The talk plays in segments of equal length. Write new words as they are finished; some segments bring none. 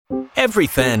Every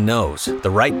fan knows the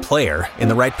right player in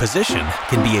the right position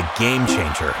can be a game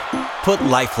changer. Put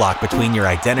LifeLock between your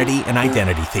identity and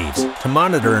identity thieves to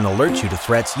monitor and alert you to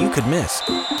threats you could miss.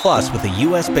 Plus, with a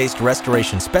U.S.-based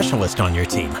restoration specialist on your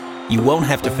team, you won't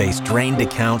have to face drained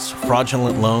accounts,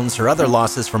 fraudulent loans, or other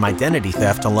losses from identity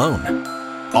theft alone.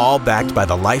 All backed by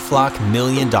the LifeLock $1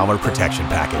 Million Protection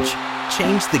Package.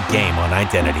 Change the game on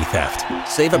identity theft.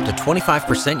 Save up to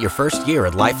 25% your first year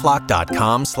at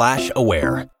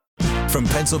LifeLock.com/aware. From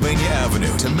Pennsylvania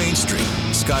Avenue to Main Street,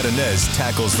 Scott Inez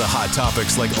tackles the hot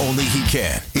topics like only he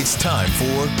can. It's time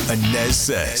for Inez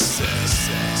Says.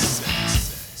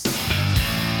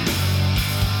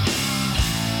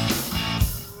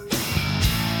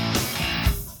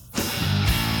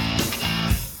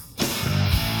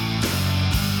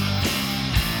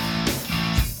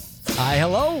 Hi,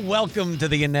 hello. Welcome to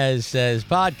the Inez Says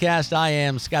podcast. I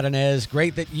am Scott Inez.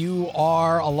 Great that you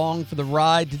are along for the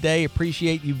ride today.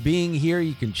 Appreciate you being here.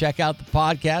 You can check out the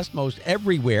podcast most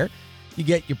everywhere you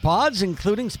get your pods,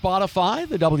 including Spotify,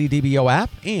 the WDBO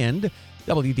app, and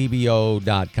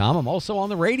WDBO.com. I'm also on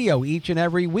the radio each and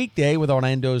every weekday with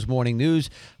Orlando's Morning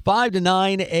News, 5 to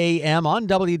 9 a.m. on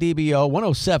WDBO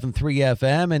 107.3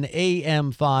 FM and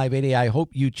AM 580. I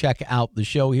hope you check out the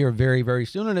show here very, very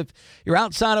soon. And if you're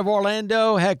outside of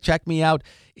Orlando, heck, check me out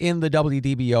in the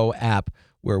WDBO app,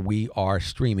 where we are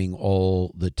streaming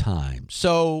all the time.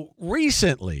 So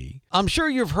recently, I'm sure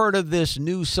you've heard of this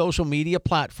new social media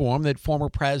platform that former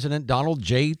President Donald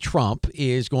J. Trump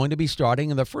is going to be starting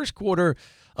in the first quarter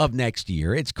of next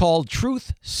year. It's called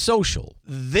Truth Social.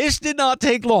 This did not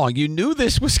take long. You knew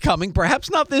this was coming,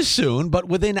 perhaps not this soon, but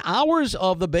within hours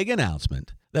of the big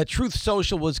announcement that Truth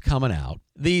Social was coming out,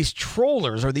 these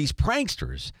trollers or these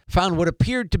pranksters found what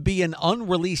appeared to be an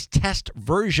unreleased test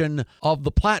version of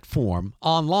the platform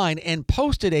online and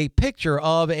posted a picture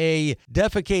of a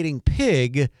defecating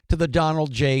pig to the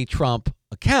Donald J. Trump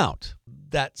account.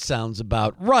 That sounds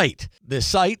about right. The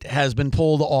site has been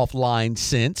pulled offline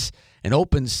since. An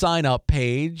open sign-up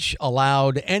page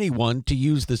allowed anyone to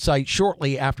use the site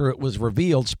shortly after it was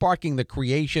revealed, sparking the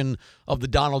creation of the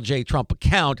Donald J. Trump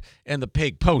account and the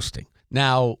pig posting.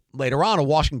 Now, later on, a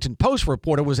Washington Post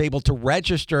reporter was able to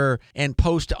register and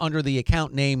post under the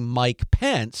account name Mike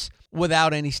Pence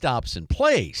without any stops in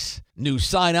place. New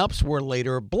sign-ups were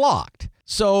later blocked.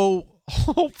 So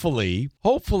hopefully,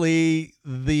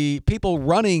 the people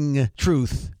running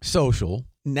Truth Social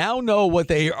now know what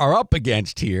they are up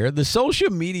against here. The social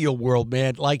media world,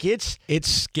 man, like it's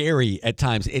scary at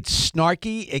times. It's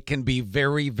snarky. It can be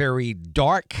very, very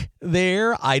dark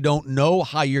there. I don't know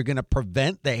how you're going to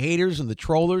prevent the haters and the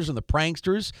trollers and the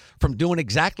pranksters from doing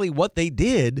exactly what they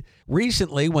did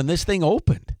recently when this thing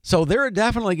opened. So there are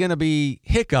definitely going to be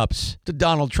hiccups to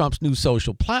Donald Trump's new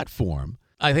social platform.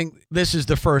 I think this is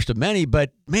the first of many,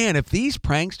 but man, if these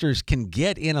pranksters can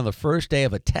get in on the first day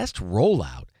of a test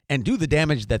rollout and do the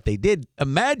damage that they did,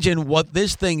 imagine what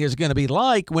this thing is going to be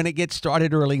like when it gets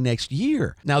started early next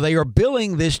year. Now, they are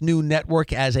billing this new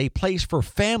network as a place for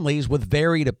families with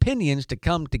varied opinions to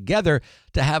come together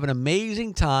to have an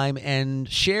amazing time and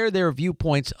share their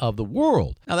viewpoints of the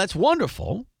world. Now, that's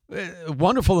wonderful.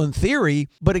 Wonderful in theory,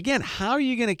 but again, how are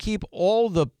you going to keep all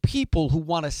the people who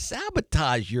want to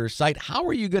sabotage your site? How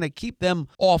are you going to keep them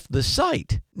off the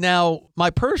site? Now, my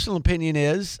personal opinion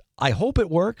is I hope it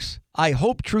works. I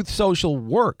hope Truth Social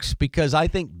works because I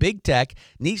think big tech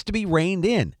needs to be reined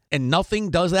in, and nothing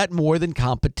does that more than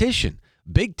competition.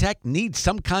 Big tech needs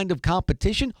some kind of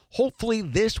competition. Hopefully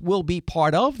this will be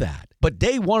part of that. But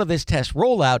day one of this test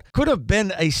rollout could have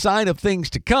been a sign of things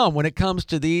to come when it comes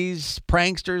to these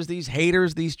pranksters, these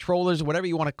haters, these trollers, whatever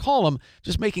you want to call them,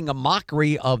 just making a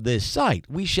mockery of this site.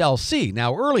 We shall see.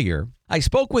 Now, earlier, I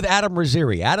spoke with Adam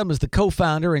Raziri. Adam is the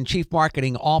co-founder and chief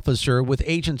marketing officer with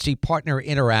Agency Partner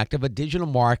Interactive, a digital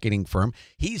marketing firm.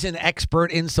 He's an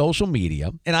expert in social media.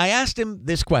 And I asked him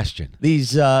this question.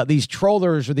 These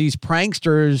trollers or these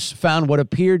pranksters found what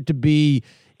appeared to be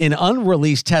an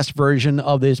unreleased test version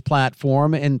of this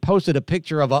platform and posted a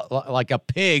picture of a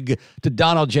pig to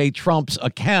Donald J. Trump's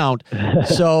account.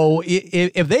 So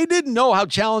if they didn't know how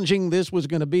challenging this was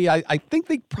going to be, I think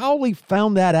they probably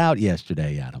found that out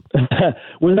yesterday, Adam.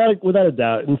 Without a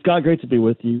doubt. And Scott, great to be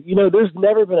with you. You know, there's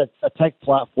never been a tech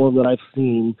platform that I've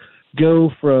seen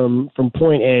go from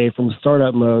point A, from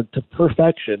startup mode to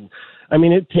perfection. I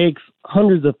mean, it takes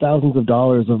hundreds of thousands of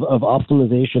dollars of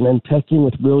optimization and testing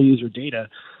with real user data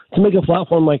to make a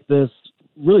platform like this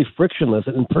really frictionless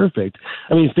and perfect.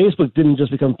 I mean, Facebook didn't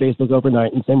just become Facebook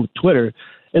overnight, and same with Twitter.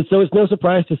 And so it's no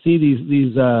surprise to see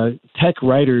these tech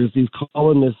writers, these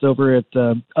columnists over at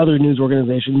other news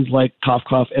organizations like Cough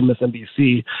Cough,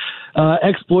 MSNBC,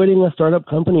 exploiting a startup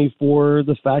company for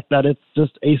the fact that it's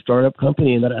just a startup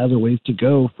company and that it has a ways to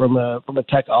go from a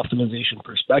tech optimization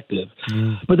perspective.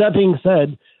 But that being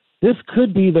said, this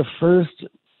could be the first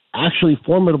actually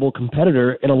formidable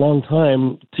competitor in a long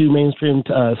time to mainstream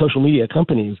social media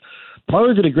companies.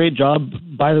 Parler did a great job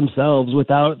by themselves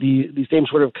without the same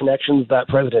sort of connections that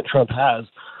President Trump has.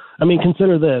 I mean,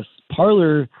 consider this.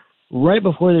 Parler, right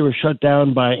before they were shut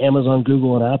down by Amazon,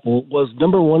 Google, and Apple, was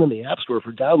number one in the App Store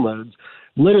for downloads,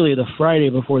 literally the Friday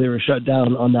before they were shut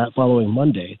down on that following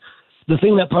Monday. The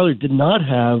thing that Parler did not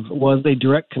have was a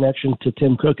direct connection to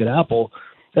Tim Cook at Apple.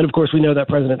 And, of course, we know that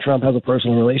President Trump has a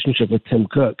personal relationship with Tim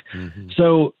Cook.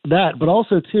 So that, but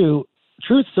also, too,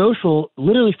 Truth Social,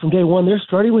 literally from day one, they're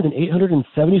starting with an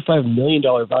 $875 million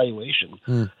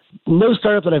valuation. No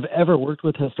startup that I've ever worked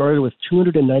with has started with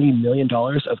 $290 million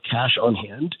of cash on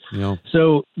hand.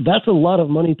 So that's a lot of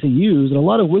money to use and a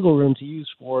lot of wiggle room to use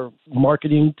for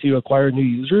marketing to acquire new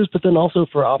users, but then also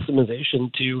for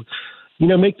optimization to,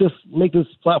 make this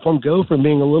platform go from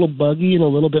being a little buggy and a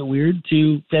little bit weird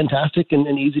to fantastic and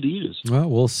easy to use. Well,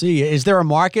 we'll see. Is there a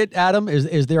market, Adam?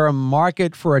 Is there a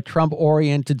market for a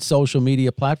Trump-oriented social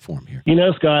media platform here?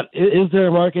 Scott, is there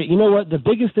a market? You know what? The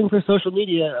biggest thing for social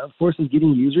media, of course, is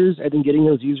getting users and then getting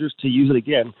those users to use it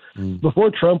again.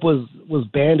 Before Trump was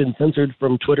banned and censored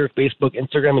from Twitter, Facebook,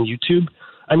 Instagram, and YouTube,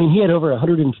 I mean, he had over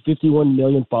 151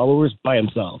 million followers by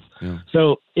himself.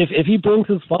 So if he brings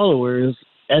his followers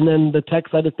and then the tech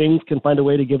side of things can find a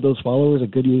way to give those followers a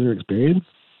good user experience,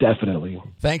 definitely.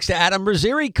 Thanks to Adam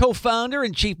Brazieri, co-founder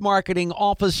and chief marketing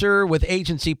officer with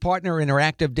agency partner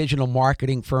Interactive digital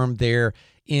marketing firm there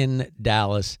in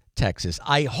Dallas, Texas.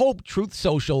 I hope Truth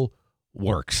Social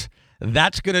works.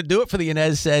 That's going to do it for the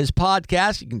Yanez Says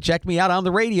podcast. You can check me out on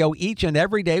the radio each and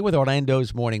every day with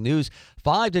Orlando's Morning News,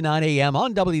 5 to 9 a.m.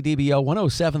 on WDBO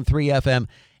 107.3 FM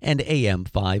and AM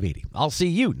 580. I'll see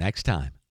you next time.